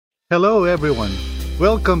Hello, everyone.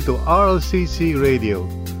 Welcome to RLCC Radio,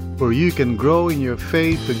 where you can grow in your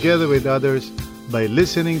faith together with others by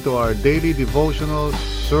listening to our daily devotionals,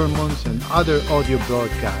 sermons, and other audio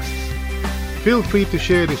broadcasts. Feel free to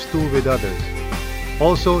share this tool with others.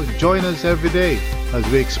 Also, join us every day as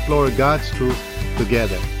we explore God's truth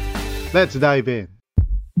together. Let's dive in.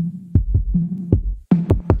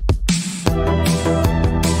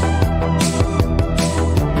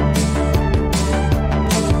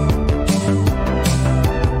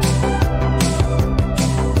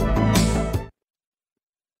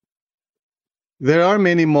 There are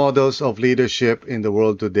many models of leadership in the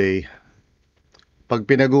world today. Pag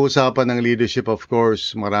pinag-uusapan ng leadership, of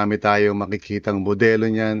course, marami tayong makikitang modelo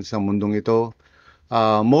niyan sa mundong ito.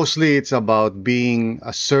 Mostly, it's about being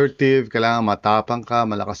assertive. Kailangan matapang ka,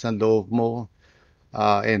 malakas ang loob mo,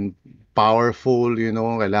 and powerful,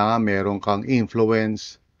 kailangan meron kang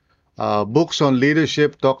influence. Books on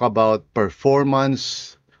leadership talk about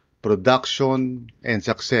performance, production, and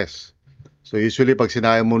success. So usually pag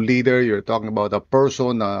sinabi mong leader, you're talking about a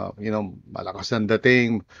person na, malakas ang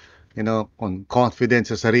dating,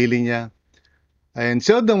 confidence sa sarili niya. And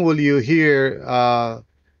seldom will you hear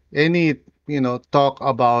any, talk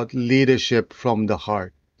about leadership from the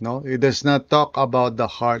heart. No, it does not talk about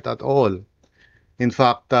the heart at all. In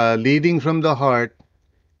fact, leading from the heart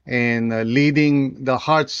and leading the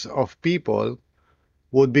hearts of people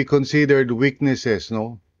would be considered weaknesses,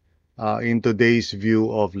 no? In today's view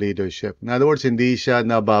of leadership. In other words, hindi siya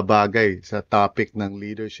nababagay sa topic ng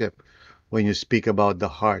leadership when you speak about the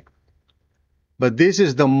heart. But this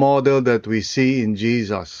is the model that we see in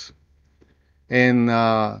Jesus. And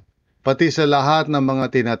pati sa lahat ng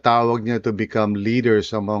mga tinatawag niya to become leaders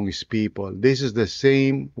among His people, this is the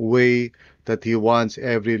same way that He wants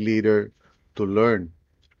every leader to learn.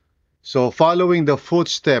 So following the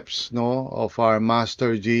footsteps of our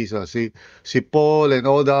Master Jesus, si Paul and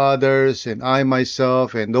all the others, and I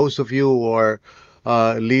myself, and those of you who are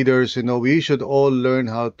leaders, we should all learn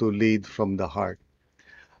how to lead from the heart.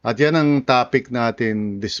 At yan ang topic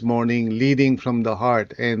natin this morning, leading from the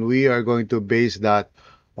heart. And we are going to base that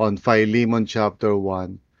on Philemon chapter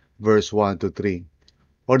 1, verse 1 to 3.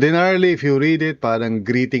 Ordinarily, if you read it, parang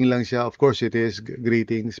greeting lang siya. Of course, it is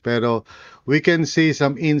greetings. Pero we can see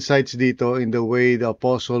some insights dito in the way the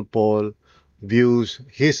Apostle Paul views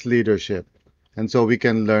his leadership. And so we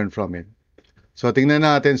can learn from it. So tingnan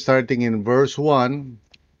natin starting in verse 1.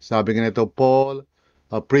 Sabi nga nito, Paul,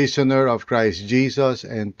 a prisoner of Christ Jesus,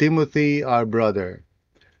 and Timothy, our brother.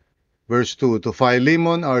 Verse 2, to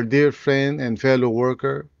Philemon, our dear friend and fellow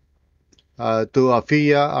worker, to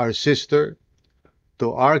Apphia, our sister,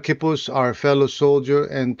 to Archippus, our fellow soldier,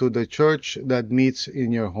 and to the church that meets in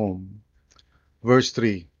your home. Verse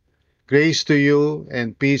 3, grace to you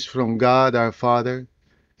and peace from God our Father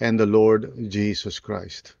and the Lord Jesus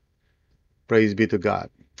Christ. Praise be to God.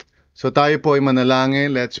 So tayo po ay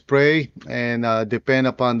manalangin. Let's pray and depend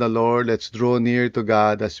upon the Lord. Let's draw near to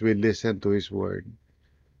God as we listen to His Word.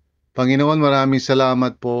 Panginoon, maraming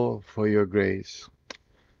salamat po for your grace,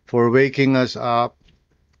 for waking us up,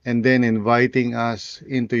 and then inviting us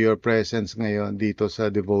into your presence ngayon dito sa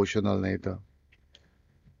devotional na ito.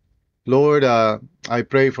 Lord, I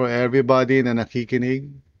pray for everybody na nakikinig.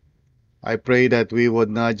 I pray that we would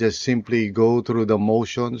not just simply go through the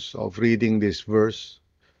motions of reading this verse,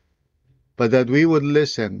 but that we would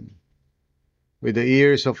listen with the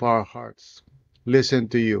ears of our hearts. Listen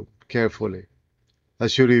to you carefully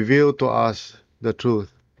as you reveal to us the truth.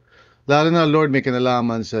 Lalo na, Lord, may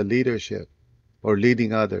kinalaman sa leadership or leading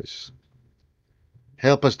others.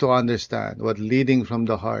 Help us to understand what leading from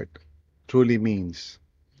the heart truly means.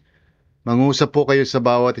 Mangusap po kayo sa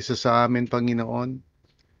bawat isa sa amin, Panginoon.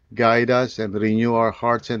 Guide us and renew our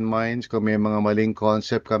hearts and minds kung may mga maling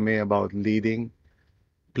concept kami about leading.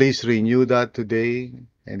 Please renew that today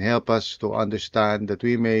and help us to understand that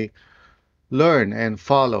we may learn and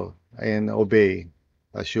follow and obey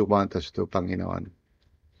as you want us to, Panginoon.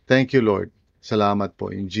 Thank you, Lord. Salamat po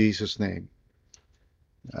in Jesus' name.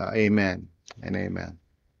 Amen and amen.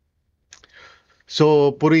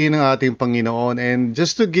 So, purihin ang ating Panginoon. And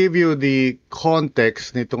just to give you the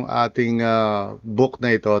context nitong ating book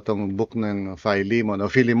na ito, itong book ng Philemon,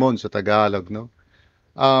 o Philemon sa Tagalog, no?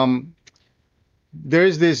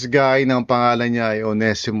 There's this guy ng pangalan niya ay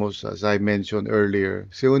Onesimus, as I mentioned earlier.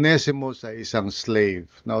 Si Onesimus ay isang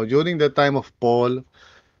slave. Now, during the time of Paul,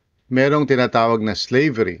 merong tinatawag na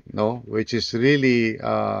slavery, no? Which is really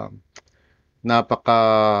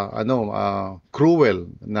cruel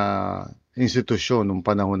na institusyon nung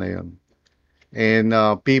panahon na yun. And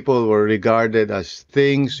people were regarded as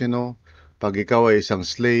things, Pag ikaw ay isang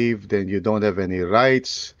slave, then you don't have any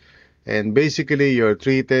rights. And basically, you're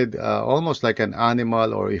treated almost like an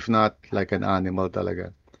animal, or if not, like an animal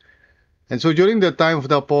talaga. And so during the time of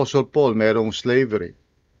the Apostle Paul, merong slavery.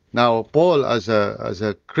 Now, Paul, as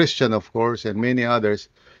a Christian, of course, and many others,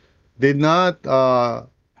 did not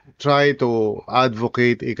try to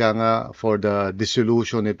advocate ika nga for the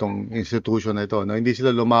dissolution nitong institution na ito. No? Hindi sila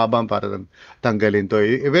lumaban para tanggalin to.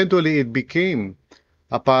 Eventually, it became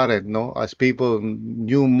apparent, no, as people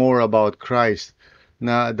knew more about Christ,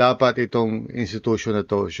 na dapat itong institution na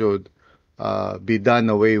to should be done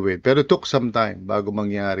away with. Pero it took some time bago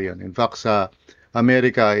mangyari yun. In fact, sa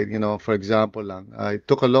America, for example lang, it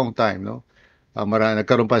took a long time, no?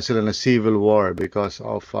 Nagkaroon pa sila ng civil war because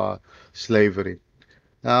of slavery.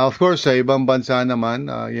 Of course, sa ibang bansa naman,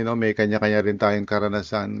 may kanya-kanya rin tayong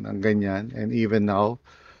karanasan ng ganyan, and even now.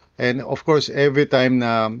 And of course, every time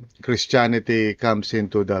na Christianity comes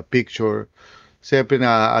into the picture, siyempre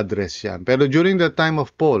na-address yan. Pero during the time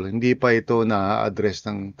of Paul, hindi pa ito na-address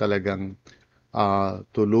ng talagang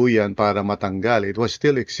tuluyan para matanggal. It was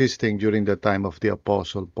still existing during the time of the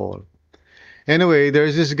Apostle Paul. Anyway,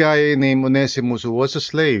 there's this guy named Onesimus who was a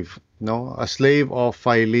slave, no? A slave of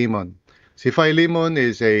Philemon. Si Philemon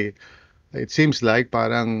is it seems like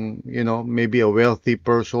parang, maybe a wealthy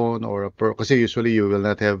person or kasi usually you will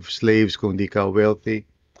not have slaves kung di ka wealthy.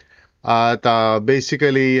 At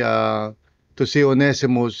basically, to see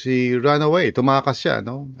Onesimus, he ran away. Tumakas siya,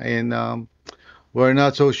 no? And we're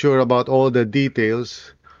not so sure about all the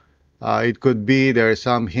details. It could be there are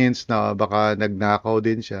some hints na baka nagnakaw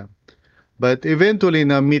din siya. But eventually,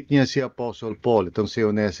 na-meet niya si Apostle Paul, itong si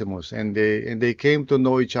Onesimus, and they came to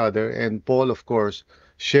know each other, and Paul, of course,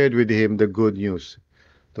 shared with him the good news.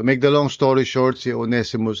 To make the long story short, si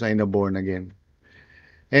Onesimus ay na-born again.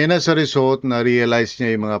 And as a result, na-realize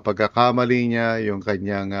niya yung mga pagkakamali niya, yung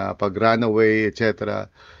kanyang pag-run away, etc.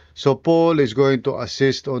 So Paul is going to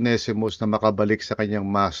assist Onesimus na makabalik sa kanyang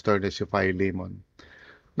master na si Philemon.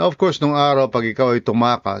 Now, of course, nung araw, pag ikaw ay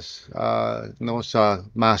tumakas sa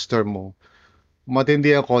master mo,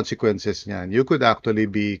 matindi ang consequences niyan. You could actually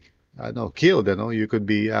be killed, you could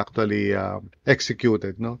be actually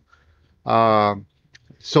executed, no?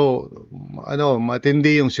 So,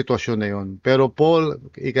 matindi yung sitwasyon na yun. Pero Paul,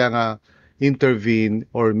 intervened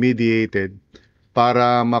or mediated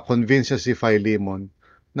para ma-convince si Philemon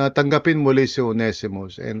na tanggapin muli si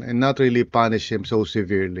Onesimus and not really punish him so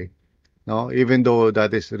severely, no? Even though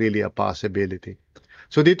that is really a possibility.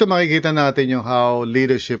 So dito makikita natin yung how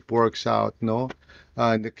leadership works out, no?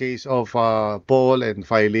 In the case of Paul and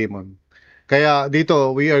Philemon. Kaya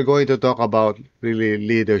dito we are going to talk about really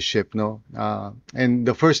leadership, no? And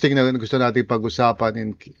the first thing na gusto natin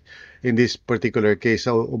pag-usapan in this particular case,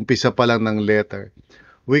 so umpisa pa lang ng letter,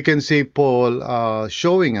 we can see Paul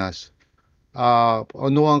showing us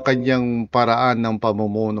ano ang kanyang paraan ng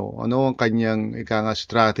pamumuno, ano ang kanyang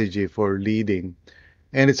strategy for leading.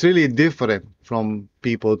 And it's really different from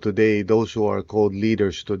people today, those who are called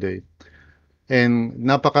leaders today. And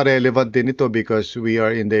napaka-relevant din ito because we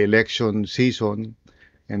are in the election season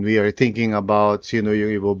and we are thinking about sino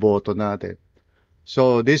yung iboboto natin.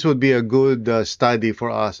 So this would be a good study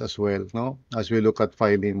for us as well, no? As we look at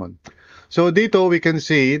Philemon. So dito we can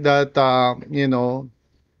see that,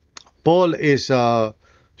 Paul is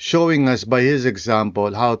showing us by his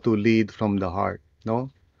example how to lead from the heart,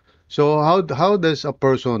 no? So how does a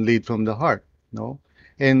person lead from the heart, no?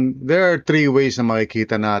 And there are three ways na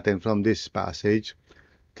makikita natin from this passage.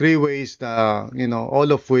 Three ways na,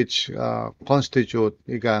 all of which constitute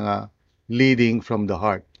leading from the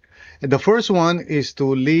heart. And the first one is to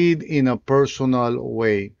lead in a personal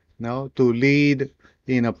way, no? To lead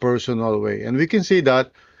in a personal way. And we can see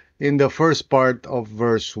that in the first part of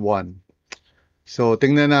verse 1. So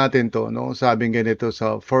tingnan natin to, no? Sabing ganito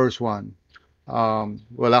sa verse 1.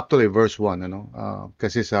 Well, actually, verse 1,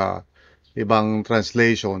 kasi sa ibang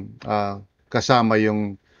translation, kasama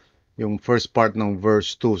yung first part ng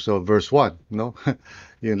verse 2, so verse 1, no?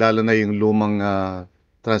 Lalo na yung lumang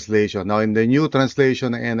translation. Now, in the new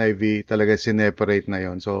translation ng NIV, talaga sineparate na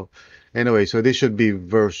yon. So, anyway, so this should be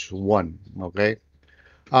verse 1, okay?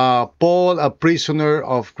 Paul, a prisoner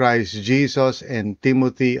of Christ Jesus, and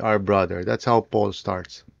Timothy, our brother. That's how Paul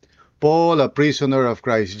starts. Paul, a prisoner of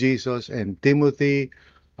Christ Jesus, and Timothy,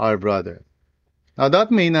 our brother. Now, that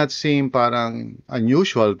may not seem parang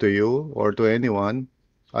unusual to you or to anyone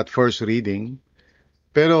at first reading.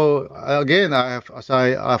 Pero again,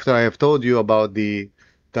 after I have told you about the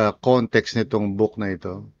context nitong book na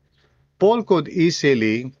ito, Paul could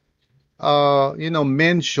easily,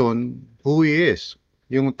 mention who he is.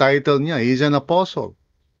 Yung title niya, he's an apostle.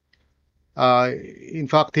 In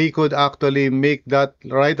fact, he could actually make that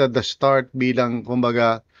right at the start bilang,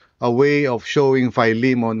 kumbaga, a way of showing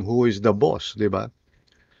Philemon who is the boss, di ba?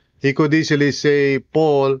 He could easily say,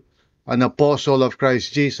 Paul, an apostle of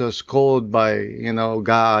Christ Jesus, called by,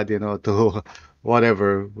 God, to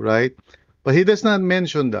whatever, right? But he does not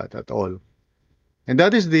mention that at all. And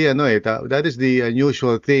that is the, that is the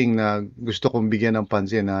unusual thing na gusto kong bigyan ng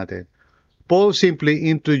pansin natin. Paul simply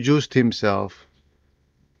introduced himself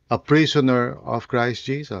a prisoner of Christ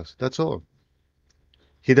Jesus. That's all.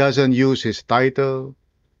 He doesn't use his title.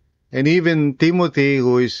 And even Timothy,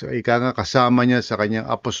 who is ika nga kasama niya sa kanyang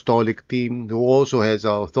apostolic team, who also has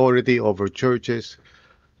authority over churches,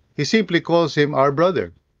 he simply calls him our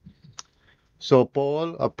brother. So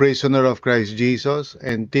Paul, a prisoner of Christ Jesus,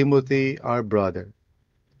 and Timothy, our brother.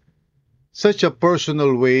 Such a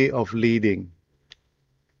personal way of leading.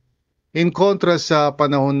 In contrast sa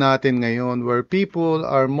panahon natin ngayon where people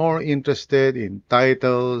are more interested in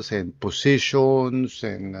titles and positions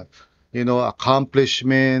and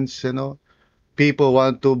accomplishments, people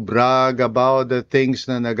want to brag about the things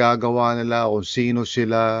na nagagawa nila o sino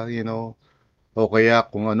sila, o kaya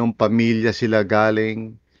kung anong pamilya sila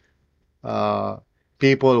galing.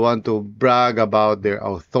 People want to brag about their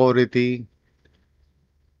authority.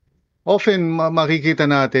 Often makikita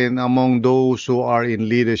natin among those who are in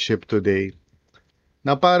leadership today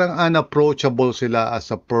na parang unapproachable sila as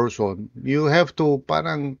a person. You have to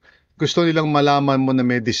parang gusto nilang malaman mo na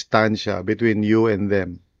may distansya between you and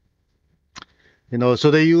them. So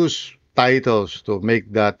they use titles to make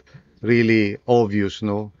that really obvious,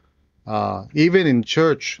 no? Even in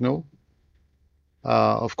church, no?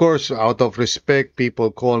 Of course, out of respect, people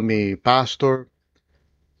call me pastor.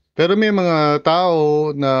 Pero may mga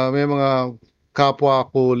tao na may mga kapwa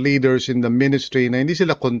ko leaders in the ministry na hindi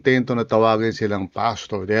sila kontento na tawagin silang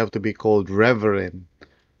pastor. They have to be called reverend.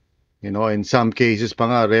 In some cases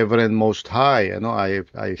pa nga, Reverend Most High. I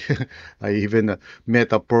I even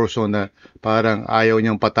met a person na parang ayaw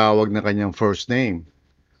niyang patawag na kanyang first name.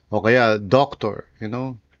 O kaya doctor,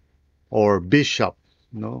 or bishop.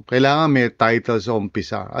 Kailangan may titles sa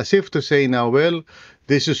umpisa. As if to say now, well,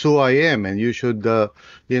 this is who I am and you should,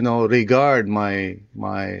 regard my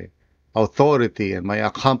authority and my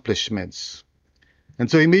accomplishments.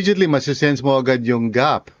 And so immediately masisense mo agad yung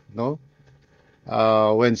gap,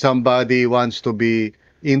 when somebody wants to be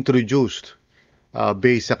introduced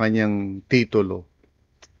based sa kanyang titulo.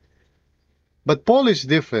 But Paul is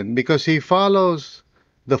different because he follows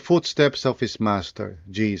the footsteps of his master,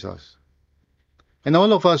 Jesus. And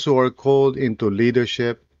all of us who are called into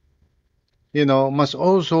leadership, must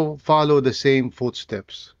also follow the same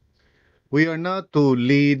footsteps. We are not to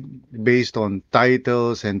lead based on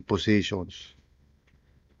titles and positions.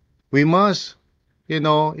 We must,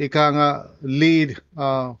 ika nga, lead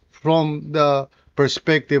from the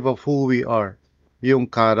perspective of who we are, yung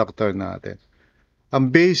character natin.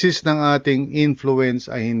 Ang basis ng ating influence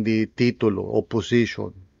ay hindi titulo o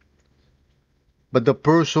position, but the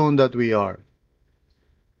person that we are.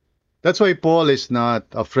 That's why Paul is not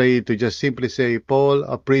afraid to just simply say, Paul,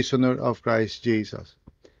 a prisoner of Christ Jesus.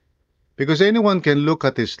 Because anyone can look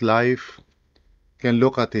at his life, can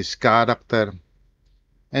look at his character,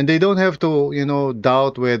 and they don't have to,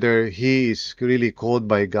 doubt whether he is really called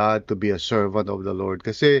by God to be a servant of the Lord.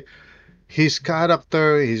 Kasi his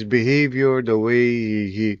character, his behavior, the way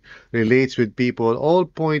he relates with people, all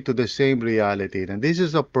point to the same reality. And this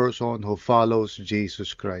is a person who follows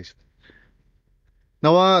Jesus Christ.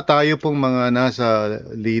 Nawa tayo pong mga nasa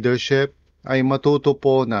leadership ay matuto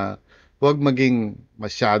po na huwag maging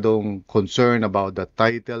masyadong concerned about the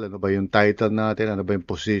title. Ano ba yung title natin? Ano ba yung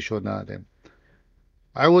position natin?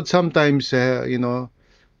 I would sometimes,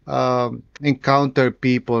 encounter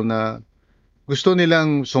people na gusto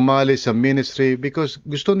nilang sumali sa ministry because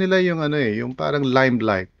gusto nila yung yung parang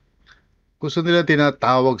limelight. Gusto nila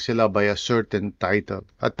tinatawag sila by a certain title.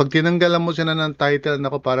 At pag tinanggalan mo sila ng title,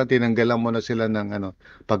 parang tinanggalan mo na sila ng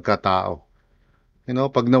pagkatao.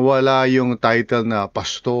 Pag nawala yung title na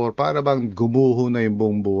pastor, para bang gumuho na yung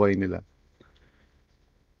buong buhay nila.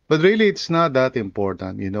 But really, it's not that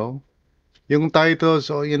important, Yung titles,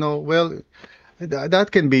 that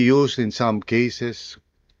can be used in some cases.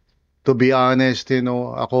 To be honest,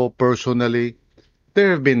 ako personally, there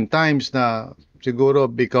have been times na siguro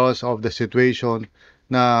because of the situation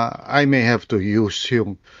na I may have to use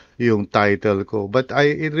yung title ko. But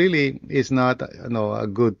it really is not a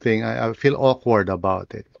good thing. I feel awkward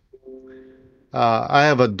about it. I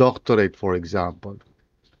have a doctorate, for example.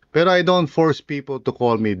 Pero I don't force people to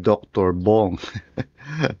call me Dr. Bong.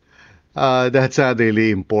 That's not really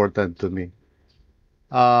important to me.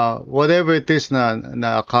 Whatever it is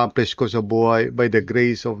na accomplish ko sa buhay by the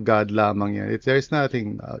grace of God lamang yan. It's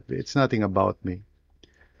nothing about me.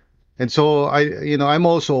 And so I'm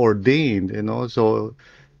also ordained, so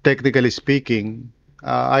technically speaking,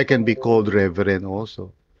 I can be called reverend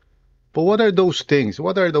also. But what are those things?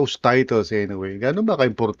 What are those titles anyway? Gano'n ba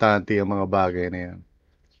kaimportante ang mga bagay na yan?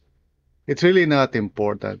 It's really not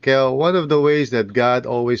important. Kaya one of the ways that God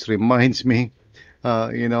always reminds me,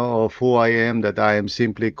 of who I am, that I am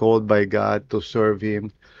simply called by God to serve Him.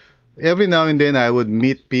 Every now and then I would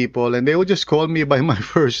meet people and they would just call me by my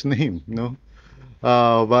first name, no?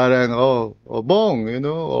 Parang, Bong,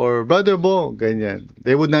 or Brother Bong, ganyan.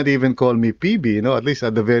 They would not even call me PB, at least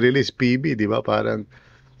at the very least, PB, di ba? Parang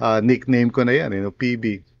nickname ko na yan,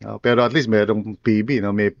 PB. Pero at least merong PB,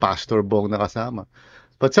 may Pastor Bong na kasama.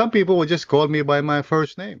 But some people would just call me by my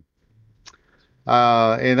first name.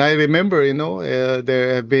 And I remember,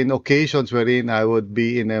 there have been occasions wherein I would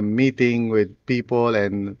be in a meeting with people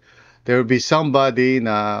and there would be somebody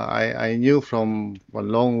na I knew from a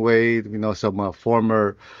long way, some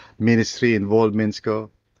former ministry involvements ko.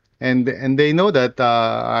 And they know that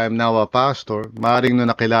I'm now a pastor. Maaring no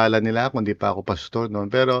nakilala nila ako, hindi pa ako pastor noon.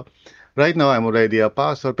 Pero right now, I'm already a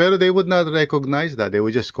pastor. Pero they would not recognize that. They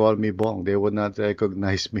would just call me Bong. They would not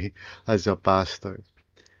recognize me as a pastor.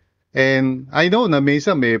 And I know na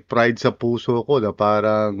minsan may pride sa puso ko na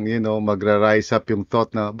parang, magra-rise up yung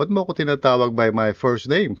thought na, ba't mo ako tinatawag by my first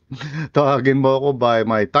name? Tawagin mo ako by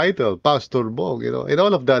my title, Pastor Bong, And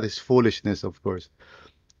all of that is foolishness, of course.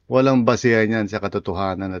 Walang basehan yan sa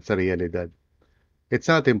katotohanan at sa realidad. It's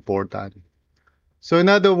not important. So in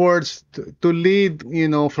other words, to lead,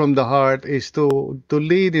 from the heart is to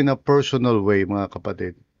lead in a personal way, mga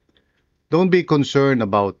kapatid. Don't be concerned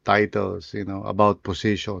about titles, about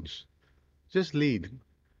positions. Just lead.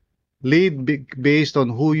 Lead based on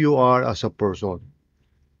who you are as a person.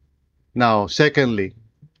 Now, secondly,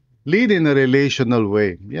 lead in a relational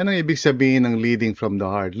way. Yan ang ibig sabihin ng leading from the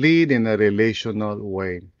heart. Lead in a relational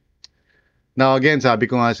way. Now again, sabi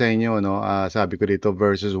ko nga sa inyo, sabi ko dito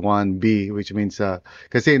verses 1b, which means,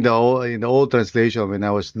 kasi in the old translation, when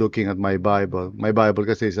I was looking at my Bible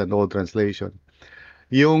kasi is an old translation.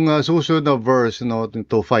 Yung susunod na verse,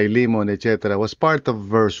 to Philemon, etc., was part of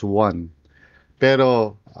verse 1.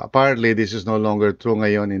 Pero apparently, this is no longer true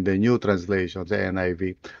ngayon in the new translation, sa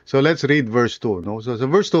NIV. So let's read verse 2. No? So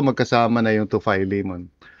sa verse 2, magkasama na yung to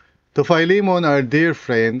Philemon. To Philemon, our dear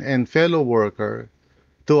friend and fellow worker,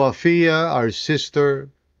 to Apphia, our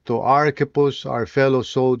sister, to Archippus, our fellow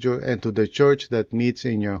soldier, and to the church that meets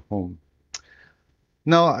in your home.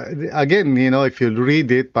 Now, again, if you read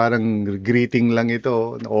it, parang greeting lang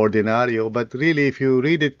ito, ordinaryo. But really, if you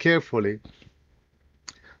read it carefully,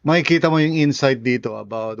 makikita mo yung insight dito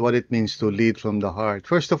about what it means to lead from the heart.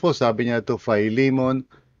 First of all, sabi niya to Philemon,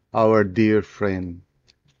 our dear friend.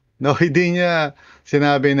 No, hindi niya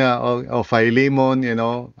sinabi na, Philemon,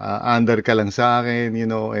 under ka lang sa akin,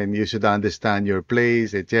 and you should understand your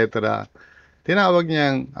place, etc. Tinawag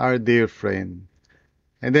niyang our dear friend.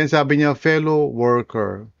 And then sabi niya, fellow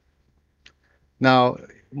worker. Now,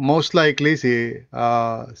 most likely si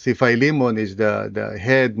Philemon is the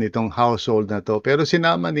head nitong household na to. Pero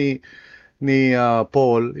sinama ni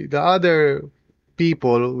Paul, the other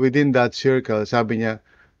people within that circle, sabi niya,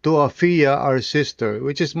 to Apphia, our sister,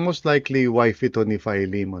 which is most likely wife ito ni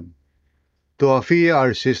Philemon. To Apphia,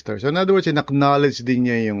 our sister. So in other words, in-acknowledge din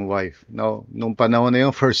niya yung wife. Now, nung panahon na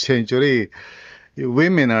yung first century,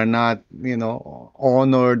 women are not,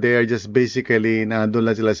 honored. They are just basically, nandun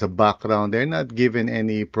lang sila sa background. They're not given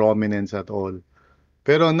any prominence at all.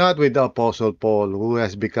 Pero not with the Apostle Paul, who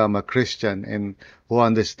has become a Christian and who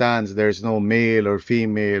understands there's no male or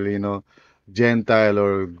female, Gentile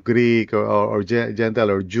or Greek or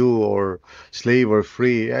Gentile or Jew or slave or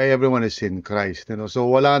free. Everyone is in Christ. So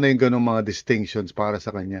wala na yung ganung mga distinctions para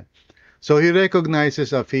sa kanya. So he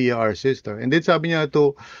recognizes Apphia, our sister. And then sabi niya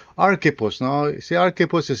to Archippus. No? Si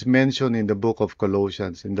Archippus is mentioned in the book of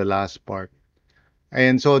Colossians in the last part.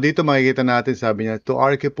 And so dito makikita natin, sabi niya, to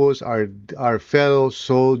Archippus, our fellow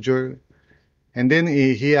soldier. And then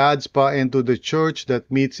he adds pa, into the church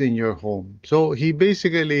that meets in your home. So he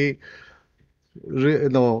basically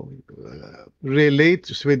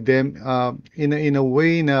relates with them in a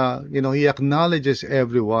way na, he acknowledges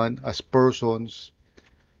everyone as persons.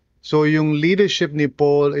 So yung leadership ni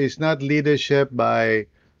Paul is not leadership by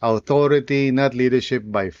authority, not leadership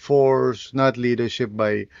by force, not leadership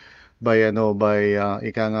by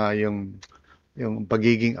ika nga yung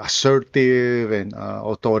pagiging assertive and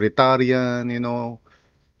authoritarian,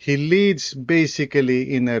 He leads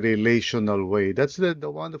basically in a relational way. That's the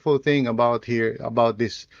wonderful thing about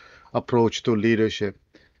this approach to leadership.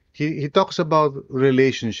 He talks about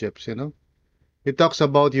relationships, He talks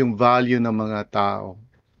about yung value ng mga tao.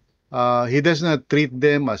 He does not treat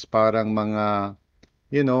them as parang mga,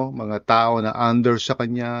 mga tao na under sa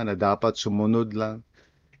kanya, na dapat sumunod lang.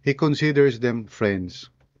 He considers them friends.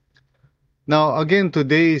 Now, again,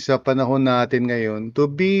 today, sa panahon natin ngayon, to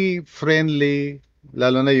be friendly,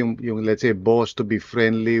 lalo na yung let's say, boss, to be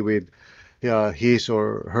friendly with his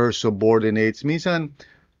or her subordinates, minsan,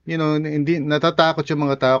 hindi natatakot yung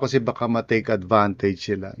mga tao kasi baka ma-take advantage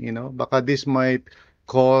sila, baka this might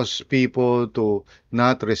cause people to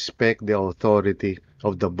not respect the authority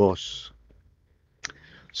of the boss.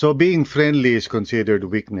 So being friendly is considered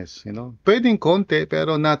weakness. Pwedeng konti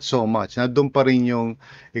pero not so much. Nandun pa rin yung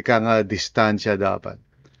distansya dapat.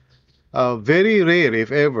 Very rare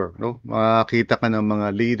if ever, no? Makakita ka ng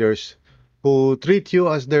mga leaders who treat you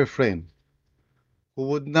as their friend.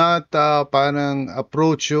 Who would not parang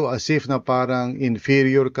approach you as if na parang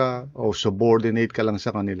inferior ka o subordinate ka lang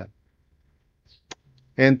sa kanila.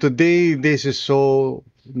 And today, this is so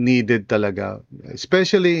needed talaga,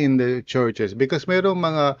 especially in the churches, because mayroong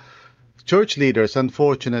mga church leaders,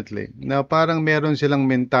 unfortunately, na parang meron silang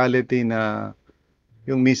mentality na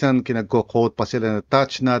yung minsan kinagko-quote pa sila na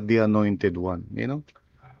touch not the anointed one.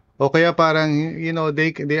 O kaya parang,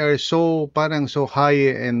 they are so, parang so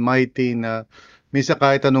high and mighty na minsan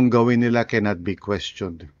kahit anong gawin nila cannot be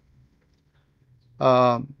questioned.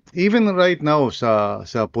 Even right now sa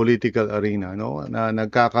political arena, no, na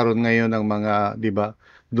nagkakaroon ngayon ng mga, 'di ba,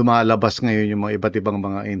 lumalabas ngayon yung mga iba't ibang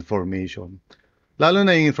mga information. Lalo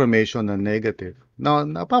na yung information na negative. Now,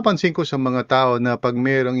 napapansin ko sa mga tao na pag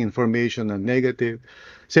mayroong information na negative,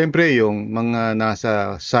 siyempre yung mga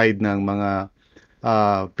nasa side ng mga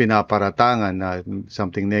pinaparatangan na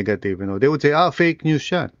something negative, they would say, fake news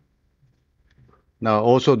yan. Now,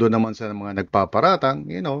 also doon naman sa mga nagpaparatang,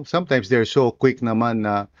 sometimes they're so quick naman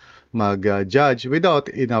na mag-judge without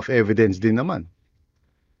enough evidence din naman.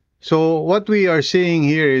 So, what we are seeing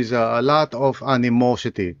here is a lot of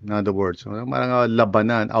animosity, in other words, mga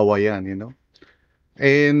labanan, awayan,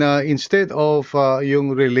 And instead of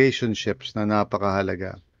yung relationships na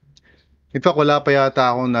napakahalaga. In fact, wala pa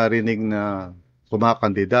yata akong narinig na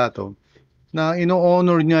kumakandidato na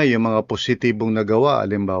ino-honor niya yung mga positibong nagawa,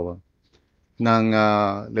 alimbawa ng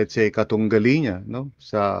let's say katunggali niya, no,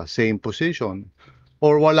 sa same position,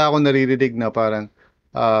 or wala akong naririnig na parang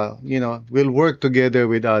we'll work together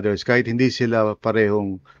with others kahit hindi sila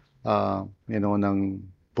parehong ng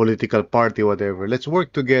political party, whatever. Let's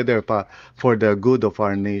work together pa for the good of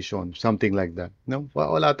our nation, something like that, no.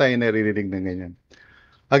 Wala tayong naririnig na ganyan.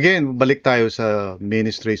 Again, balik tayo sa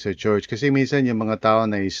ministry sa church kasi minsan yung mga tao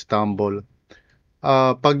na stumble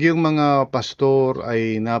pag yung mga pastor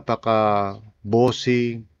ay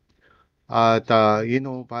napaka-bossy at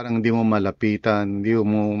parang hindi mo malapitan,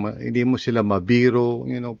 hindi mo sila mabiro,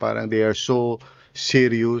 parang they are so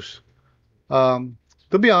serious.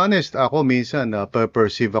 To be honest, ako minsan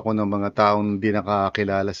perceive ako ng mga taong hindi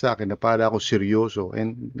nakakilala sa akin na para ako seryoso,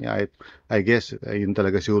 and I guess yun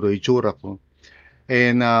talaga siguro itsura ko.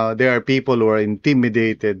 And there are people who are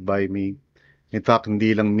intimidated by me. In fact,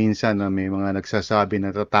 hindi lang minsan na may mga nagsasabi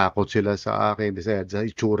na natatakot sila sa akin sa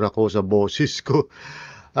itsura ko, sa boses ko.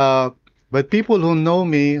 But people who know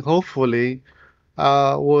me, hopefully,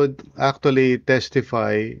 would actually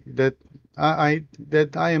testify that I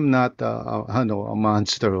am not a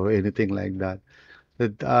monster or anything like that.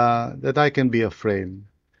 That I can be a friend.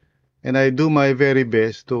 And I do my very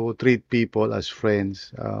best to treat people as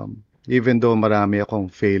friends, even though marami akong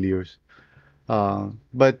failures.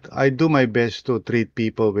 But I do my best to treat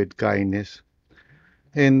people with kindness.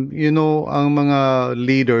 And ang mga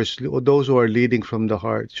leaders, those who are leading from the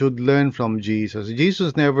heart, should learn from Jesus.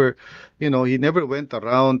 Jesus never, he never went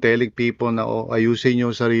around telling people na, ayusin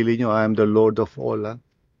niyo sarili niyo, I am the Lord of all.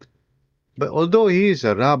 But although he is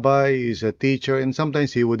a rabbi, he is a teacher, and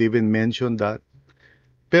sometimes he would even mention that.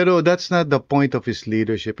 Pero that's not the point of his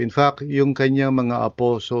leadership. In fact, yung kanyang mga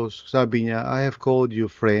apostles, sabi niya, I have called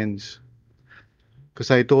you friends,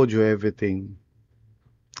 because I told you everything.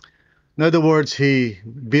 In other words, he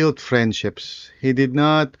built friendships. He did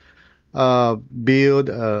not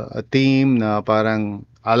build a team na parang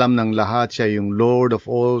alam ng lahat siya yung Lord of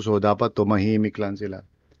all, so dapat tumahimik lang sila.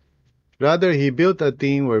 Rather, he built a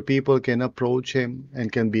team where people can approach him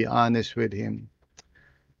and can be honest with him.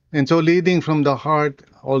 And so leading from the heart,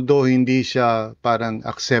 although hindi siya parang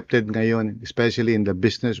accepted ngayon, especially in the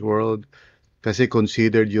business world, kasi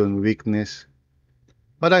considered yun weakness.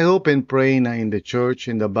 But I hope and pray na in the church,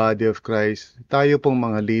 in the body of Christ, tayo pong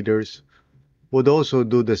mga leaders would also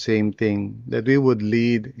do the same thing, that we would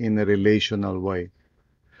lead in a relational way.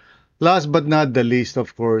 Last but not the least,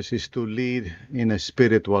 of course, is to lead in a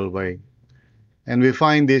spiritual way. And we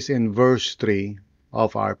find this in verse 3.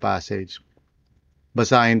 of our passage.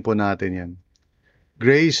 Basahin po natin yan.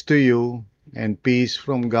 Grace to you and peace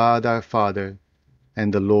from God our Father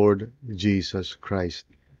and the Lord Jesus Christ.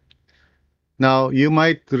 Now, you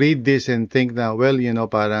might read this and think na, well,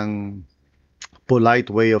 parang polite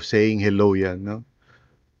way of saying hello yan, no?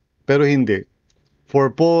 Pero hindi. For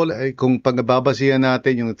Paul, kung pagbabasihan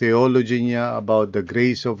natin yung theology niya about the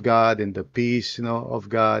grace of God and the peace, of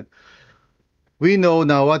God, we know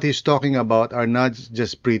now what he's talking about are not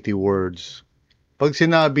just pretty words. Pag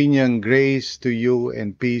sinabi niyang grace to you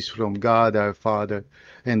and peace from God our Father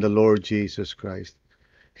and the Lord Jesus Christ,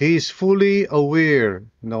 he is fully aware,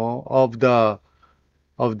 of the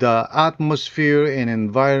atmosphere and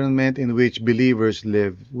environment in which believers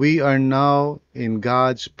live. We are now in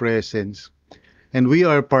God's presence and we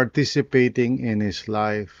are participating in His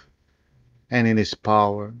life and in His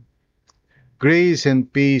power. Grace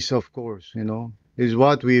and peace, of course, is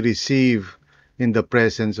what we receive in the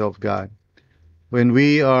presence of God. When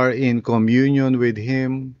we are in communion with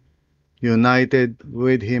Him, united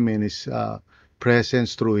with Him in His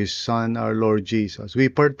presence through His Son, our Lord Jesus, we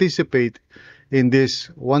participate in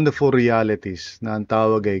these wonderful realities na ang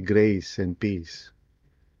tawag ay grace and peace.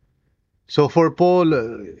 So for Paul,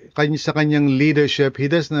 sa kanyang leadership, he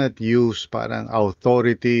does not use parang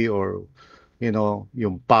authority or,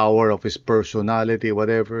 yung power of his personality,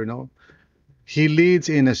 whatever, no? He leads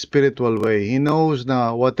in a spiritual way. He knows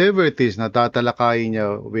na whatever it is na tatalakayin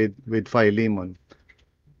niya with Philemon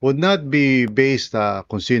would not be based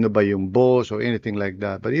kung sino ba yung boss or anything like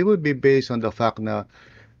that, but it would be based on the fact na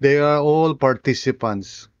they are all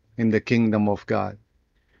participants in the kingdom of God.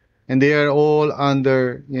 And they are all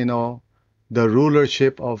under, the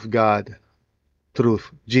rulership of God through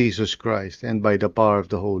Jesus Christ and by the power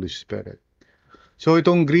of the Holy Spirit. So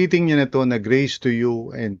itong greeting niya na ito na grace to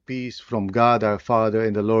you and peace from God our Father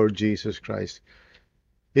and the Lord Jesus Christ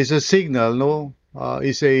is a signal,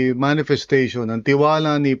 is a manifestation ng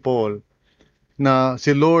tiwala ni Paul na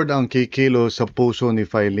si Lord ang kikilos sa puso ni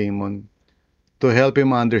Philemon to help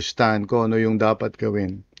him understand kung ano yung dapat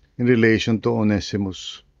gawin in relation to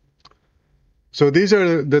Onesimus. So these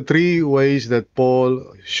are the three ways that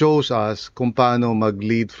Paul shows us kung paano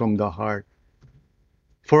mag-lead from the heart.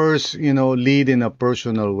 First, lead in a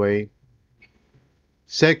personal way.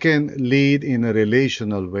 Second, lead in a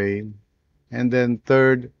relational way. And then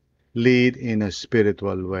third, lead in a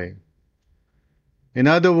spiritual way. In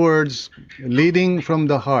other words, leading from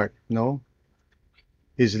the heart,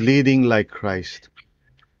 is leading like Christ.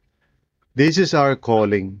 This is our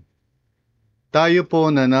calling. Tayo po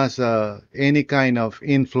na nasa any kind of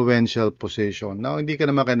influential position. Now, hindi ka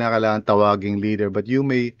naman kailangan tawaging leader, but you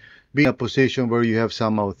may be in a position where you have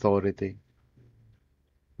some authority.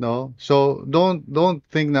 No? So, don't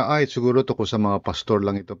think na, siguro to ko sa mga pastor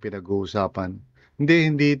lang ito pinag-uusapan.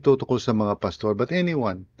 Hindi ito to ko sa mga pastor, but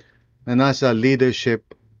anyone na nasa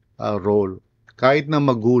leadership role. Kahit na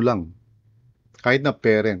magulang, kahit na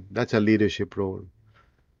parent, that's a leadership role.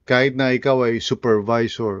 Kahit na ikaw ay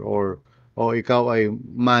supervisor or ikaw ay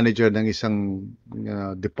manager ng isang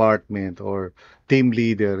department or team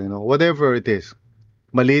leader, whatever it is,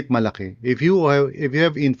 maliit, malaki. If you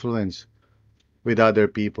have influence with other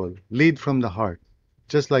people, lead from the heart,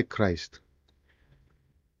 just like Christ.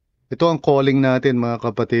 Ito ang calling natin, mga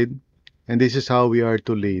kapatid, and this is how we are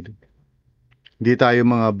to lead. Hindi tayo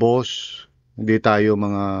mga boss, hindi tayo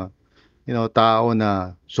mga tao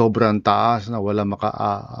na sobrang taas na wala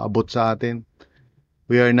makaabot sa atin.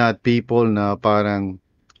 We are not people na parang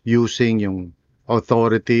using yung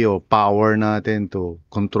authority or power natin to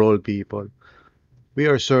control people.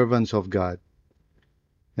 We are servants of God.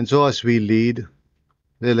 And so as we lead,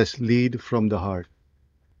 let us lead from the heart.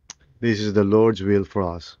 This is the Lord's will for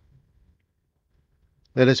us.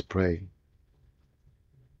 Let us pray.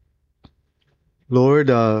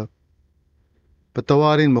 Lord,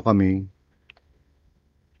 patawarin mo kami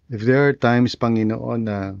if there are times, Panginoon,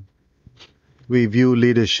 na we view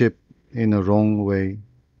leadership in a wrong way.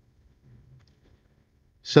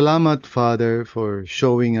 Salamat, Father, for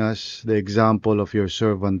showing us the example of your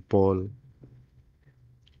servant Paul.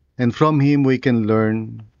 And from him we can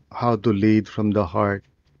learn how to lead from the heart.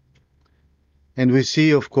 And we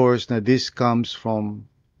see, of course, that this comes from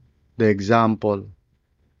the example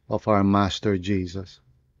of our Master Jesus.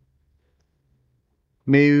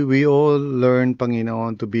 May we all learn,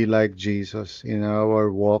 Panginoon, to be like Jesus in our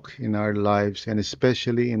walk, in our lives, and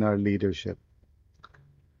especially in our leadership.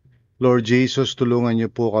 Lord Jesus, tulungan niyo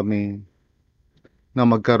po kami na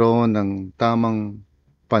magkaroon ng tamang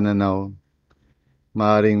pananaw,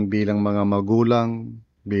 maaring bilang mga magulang,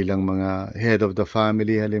 bilang mga head of the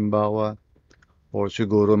family halimbawa, o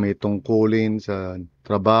siguro may tungkulin sa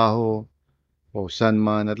trabaho o saan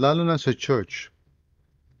man, at lalo na sa church.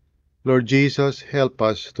 Lord Jesus, help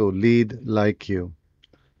us to lead like you,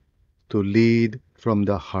 to lead from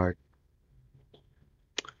the heart.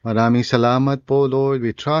 Maraming salamat po, Lord.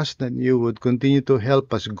 We trust that you would continue to help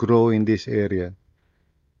us grow in this area.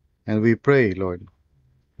 And we pray, Lord,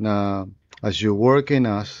 na as you work in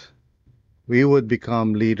us, we would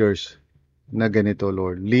become leaders na ganito,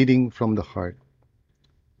 Lord, leading from the heart.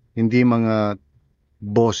 Hindi mga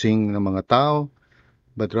bossing na mga tao,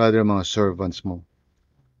 but rather mga servants mo.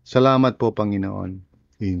 Salamat po, Panginoon.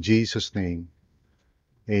 In Jesus' name,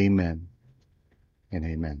 amen and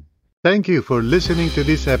amen. Thank you for listening to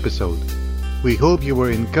this episode. We hope you were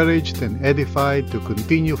encouraged and edified to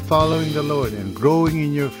continue following the Lord and growing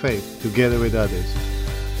in your faith together with others.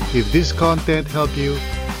 If this content helped you,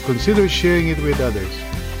 consider sharing it with others.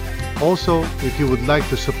 Also, if you would like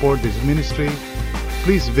to support this ministry,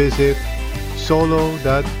 please visit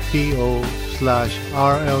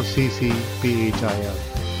solo.to/RLCCPHIL.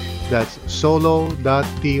 That's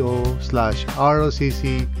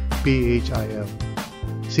solo.to/RLCCPHIL.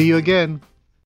 See you again.